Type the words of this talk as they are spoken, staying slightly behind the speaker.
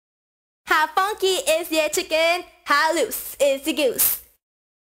How funky is your chicken? How loose is the goose?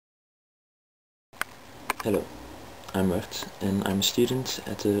 Hello, I'm Bert and I'm a student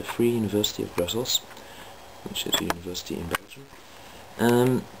at the Vrije Universiteit Brussel, which is a university in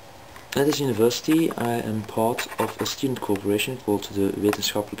Belgium. At this university I am part of a student corporation called the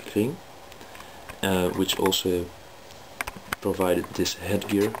Wetenschappelijke Kring, which also provided this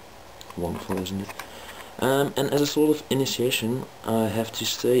headgear. Wonderful, isn't it? And as a sort of initiation I have to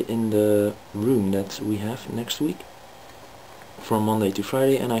stay in the room that we have next week from Monday to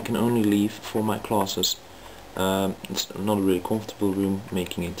Friday, and I can only leave for my classes. It's not a really comfortable room,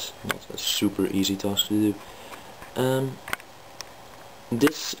 making it not a super easy task to do.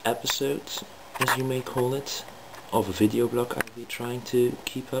 This episode, as you may call it, of a video blog I'll be trying to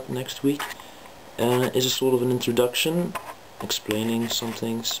keep up next week, is a sort of an introduction, explaining some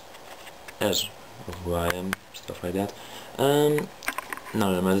things as of who I am, stuff like that. Now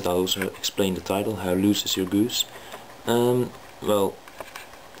in a minute I'll also explain the title, How Loose Is Your Goose? Well,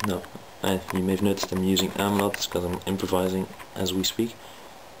 no, you may have noticed I'm using am-nots because I'm improvising as we speak.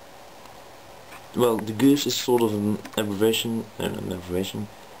 Well, the goose is sort of an abbreviation,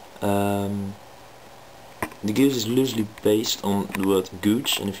 the goose is loosely based on the word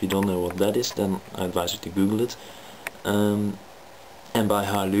gooch, and if you don't know what that is, then I advise you to Google it. And by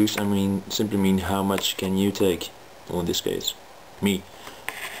how loose I simply mean how much can you take, or in this case, me.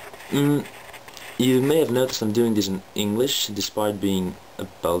 You may have noticed I'm doing this in English, despite being a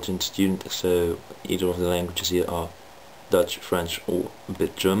Belgian student, so either of the languages here are Dutch, French or a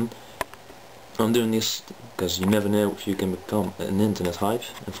bit German. I'm doing this because you never know if you can become an internet hype,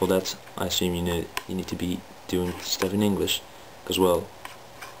 and for that I assume you need to be doing stuff in English, because well,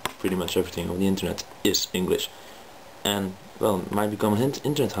 pretty much everything on the internet is English. And well, might become an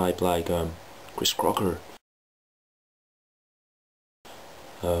internet hype like Chris Crocker.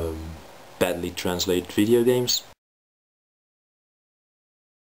 Badly translated video games.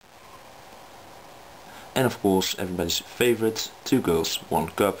 And of course everybody's favorite, 2 girls, 1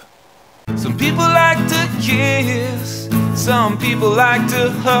 cup. Some people like to kiss, some people like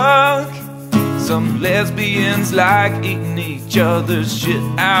to hug. Some lesbians like eating each other's shit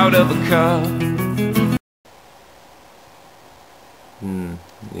out of a cup.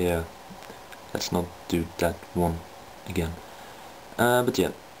 Yeah, let's not do that one again. But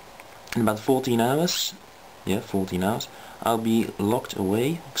yeah, in about 14 hours, I'll be locked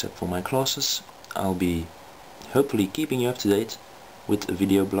away, except for my classes. I'll be hopefully keeping you up to date with a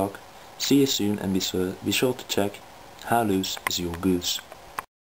video blog. See you soon, and be sure to check How Loose Is Your Goose?